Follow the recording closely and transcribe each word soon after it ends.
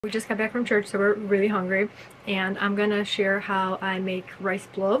We just got back from church, so we're really hungry, and I'm gonna share how I make rice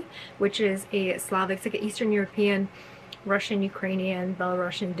plov, which is a Slavic, it's like an Eastern European, Russian, Ukrainian,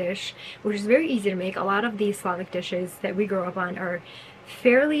 Belarusian dish, which is very easy to make. A lot of these Slavic dishes that we grew up on are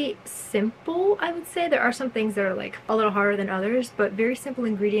fairly simple, I would say. There are some things that are like a little harder than others, but very simple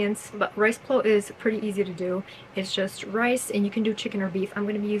ingredients. But rice plov is pretty easy to do. It's just rice, and you can do chicken or beef. I'm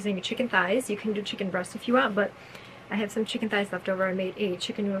gonna be using chicken thighs. You can do chicken breast if you want, but I have some chicken thighs left over. I made a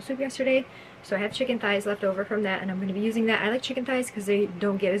chicken noodle soup yesterday, so I have chicken thighs left over from that, and I'm going to be using that. I like chicken thighs because they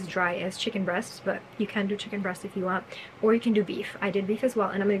don't get as dry as chicken breasts, but you can do chicken breast if you want, or you can do beef. I did beef as well,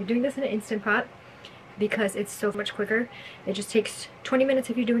 and I'm going to be doing this in an Instant Pot because it's so much quicker. It just takes 20 minutes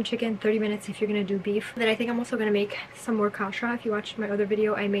if you're doing chicken, 30 minutes if you're going to do beef. Then I think I'm also going to make some more kasha. If you watched my other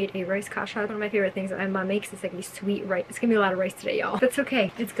video, I made a rice kasha. One of my favorite things that my mom makes is like a sweet rice. It's going to be a lot of rice today, y'all. That's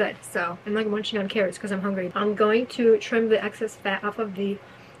okay. It's good. So I'm like munching on carrots because I'm hungry. I'm going to trim the excess fat off of the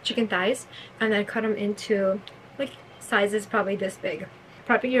chicken thighs and then cut them into like sizes probably this big.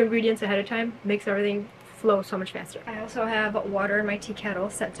 Prepping your ingredients ahead of time makes everything flow so much faster. I also have water in my tea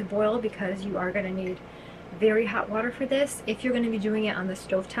kettle set to boil because you are going to need very hot water for this. If you're going to be doing it on the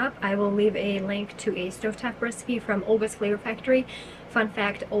stovetop, I will leave a link to a stovetop recipe from Olga's Flavor Factory. Fun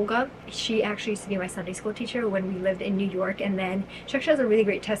fact, Olga, she actually used to be my Sunday school teacher when we lived in New York, and then she actually has a really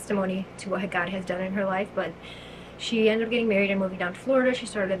great testimony to what God has done in her life, but she ended up getting married and moving down to Florida. She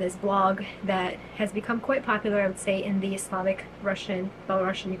started this blog that has become quite popular, I would say, in the Slavic, Russian,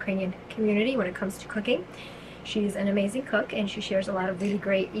 Belarusian, Ukrainian community when it comes to cooking. She's an amazing cook, and she shares a lot of really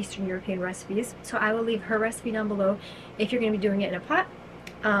great Eastern European recipes. So I will leave her recipe down below if you're going to be doing it in a pot.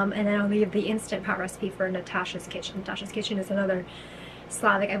 And then I'll leave the Instant Pot recipe for Natasha's Kitchen. Natasha's Kitchen is another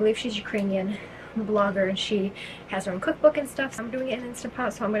Slavic, I believe she's Ukrainian blogger, and she has her own cookbook and stuff. So I'm doing it in Instant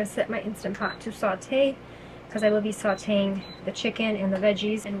Pot, so I'm going to set my Instant Pot to saute because I will be sauteing the chicken and the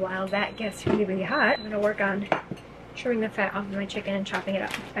veggies. And while that gets really, really hot, I'm going to work on trimming the fat off of my chicken and chopping it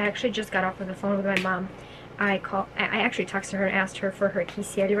up. I actually just got off of the phone with my mom. I actually texted her and asked her for her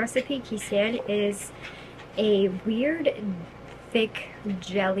kisiel recipe. Kisiel is a weird, thick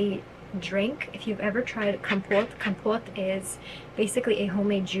jelly drink. If you've ever tried compot is basically a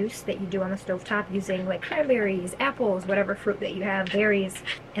homemade juice that you do on the stovetop using like cranberries, apples, whatever fruit that you have, berries,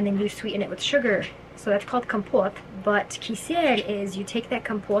 and then you sweeten it with sugar. So that's called compot. But kisiel is you take that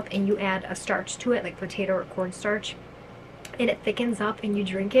compot and you add a starch to it, like potato or cornstarch, and it thickens up and you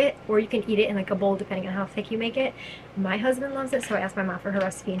drink it, or you can eat it in like a bowl depending on how thick you make it. My husband loves it, so I asked my mom for her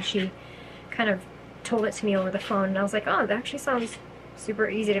recipe and she kind of told it to me over the phone, and I was like, oh, that actually sounds super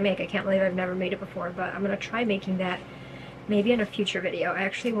easy to make. I can't believe I've never made it before, but I'm gonna try making that maybe in a future video. I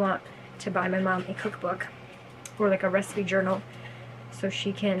actually want to buy my mom a cookbook or like a recipe journal so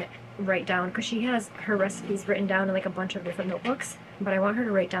she can write down, because she has her recipes written down in like a bunch of different notebooks, but I want her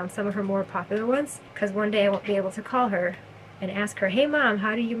to write down some of her more popular ones, because one day I won't be able to call her and ask her, hey mom,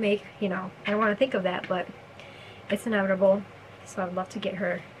 how do you make, you know, I want to think of that, but it's inevitable. So I'd love to get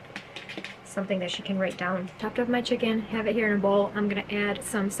her something that she can write down. Chopped up my chicken, have it here in a bowl. I'm going to add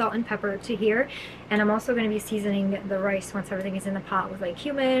some salt and pepper to here, and I'm also going to be seasoning the rice once everything is in the pot with like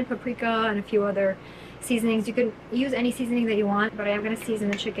cumin, paprika, and a few other seasonings. You can use any seasoning that you want, but I am going to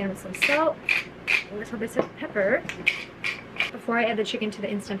season the chicken with some salt, a little bit of pepper. Before I add the chicken to the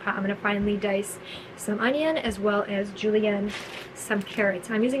Instant Pot, I'm going to finely dice some onion as well as julienne, some carrots.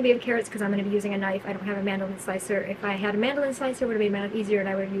 I'm using baby carrots because I'm going to be using a knife. I don't have a mandolin slicer. If I had a mandolin slicer, it would have made my life easier and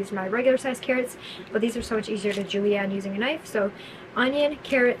I would have used my regular sized carrots, but these are so much easier to julienne using a knife. So onion,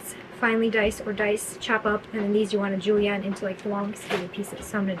 carrots, finely dice or dice, chop up, and then these you want to julienne into like long skinny pieces.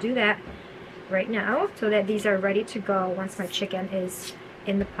 So I'm going to do that right now so that these are ready to go once my chicken is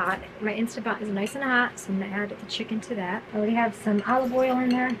in the pot. My Instant Pot is nice and hot, so I'm going to add the chicken to that. I already have some olive oil in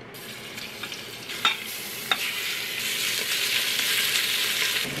there.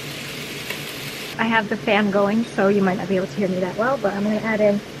 I have the fan going, so you might not be able to hear me that well, but I'm going to add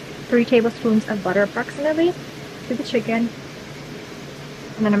in 3 tablespoons of butter approximately to the chicken.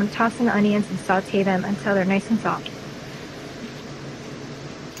 And then I'm going to toss in the onions and saute them until they're nice and soft.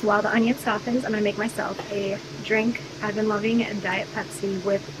 While the onion softens, I'm going to make myself a drink. I've been loving Diet Pepsi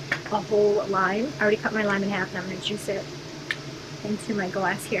with a whole lime. I already cut my lime in half, and I'm going to juice it into my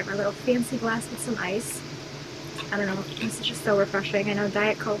glass here. My little fancy glass with some ice. I don't know, this is just so refreshing. I know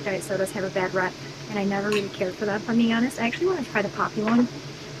Diet Coke, Diet sodas have a bad rep, and I never really cared for that, if I'm being honest. I actually want to try the Poppy one.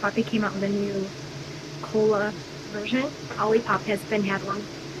 Poppy came out with a new cola version. Olipop has been had one,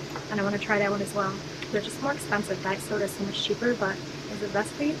 and I want to try that one as well. They're just more expensive. Diet soda is so much cheaper, but is it best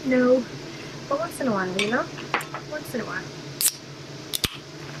for you? No. But once in a while, you know? Once in a while.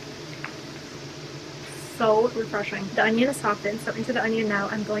 so refreshing. The onion is softened, so into the onion now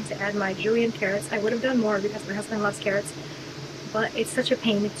I'm going to add my julienne carrots. I would have done more because my husband loves carrots, but it's such a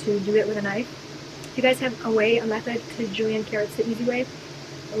pain to do it with a knife. If you guys have a method to julienne carrots the easy way,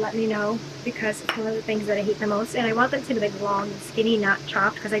 let me know, because it's one of the things that I hate the most. And I want them to be like long and skinny, not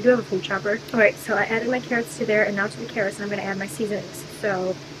chopped, because I do have a food chopper. Alright, so I added my carrots to there, and now to the carrots I'm going to add my seasonings.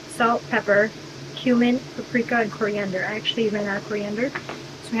 So salt, pepper, cumin, paprika, and coriander. I actually ran out of coriander,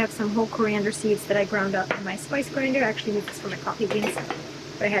 so I have some whole coriander seeds that I ground up in my spice grinder. I actually use this for my coffee beans,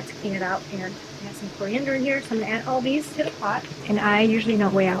 but I had to clean it out, and I have some coriander in here, so I'm going to add all these to the pot. And I usually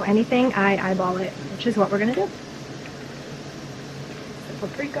don't weigh out anything, I eyeball it, which is what we're going to do. So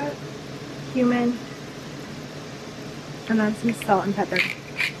paprika, cumin, and then some salt and pepper.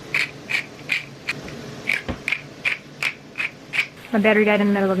 My battery died in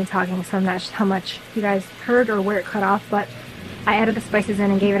the middle of me talking, so I'm not sure how much you guys heard or where it cut off, but I added the spices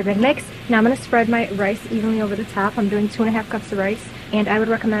in and gave it a big mix. Now I'm going to spread my rice evenly over the top. I'm doing 2.5 cups of rice, and I would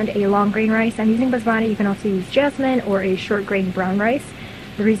recommend a long grain rice. I'm using basmati. You can also use jasmine or a short grain brown rice.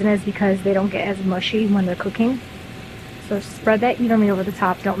 The reason is because they don't get as mushy when they're cooking. So spread that evenly over the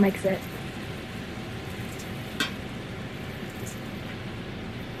top, don't mix it.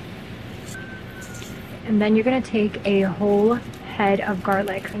 And then you're going to take a whole head of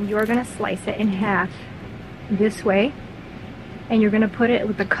garlic and you're going to slice it in half this way, and you're going to put it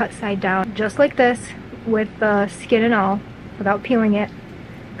with the cut side down, just like this, with the skin and all, without peeling it.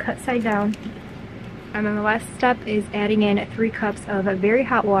 Cut side down. And then the last step is adding in 3 cups of very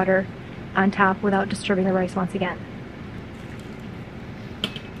hot water on top without disturbing the rice once again.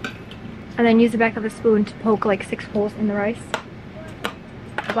 And then use the back of a spoon to poke like 6 holes in the rice.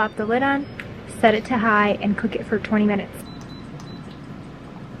 Flop the lid on, set it to high, and cook it for 20 minutes.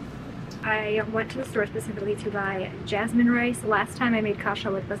 I went to the store specifically to buy jasmine rice. Last time I made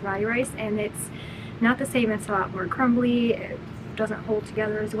kasha with basmati rice, and it's not the same. It's a lot more crumbly. It doesn't hold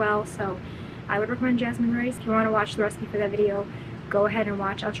together as well, so I would recommend jasmine rice. If you want to watch the recipe for that video, go ahead and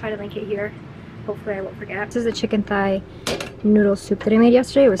watch. I'll try to link it here. Hopefully I won't forget. This is a chicken thigh noodle soup that I made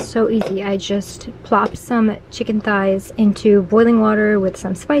yesterday. It was so easy. I just plopped some chicken thighs into boiling water with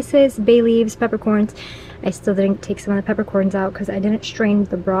some spices, bay leaves, peppercorns. I still didn't take some of the peppercorns out because I didn't strain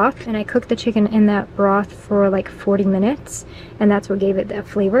the broth, and I cooked the chicken in that broth for like 40 minutes, and that's what gave it that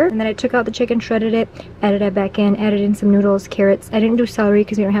flavor. And then I took out the chicken, shredded it, added it back in, added in some noodles, carrots. I didn't do celery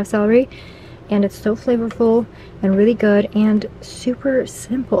because we don't have celery, and it's so flavorful and really good and super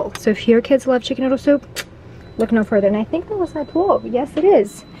simple. So if your kids love chicken noodle soup, look no further. And I think that was my plov. Yes, it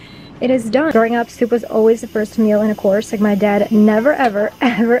is. It is done. Growing up, soup was always the first meal in a course. Like, my dad never, ever,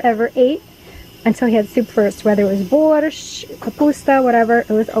 ever, ever ate until he had soup first. Whether it was borscht, kapusta, whatever, it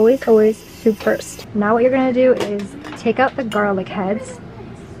was always, always soup first. Now what you're gonna do is take out the garlic heads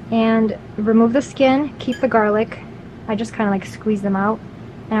and remove the skin, keep the garlic. I just kind of like squeeze them out.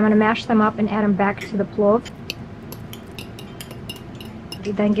 And I'm gonna mash them up and add them back to the plov.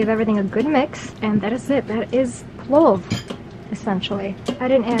 Then give everything a good mix, and that is it. That is plov, essentially. I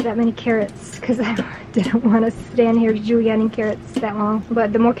didn't add that many carrots because I didn't want to stand here julienning carrots that long.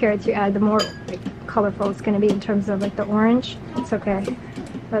 But the more carrots you add, the more like colorful it's going to be in terms of like the orange. It's okay.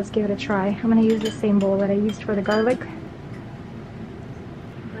 Let's give it a try. I'm going to use the same bowl that I used for the garlic.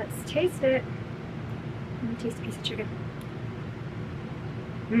 Let's taste it. Let me taste a piece of chicken.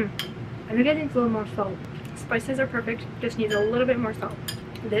 I think it needs a little more salt. Spices are perfect, just needs a little bit more salt.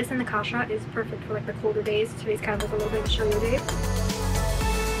 This and the kasha is perfect for like the colder days. Today's kind of like a little bit of a chillier day.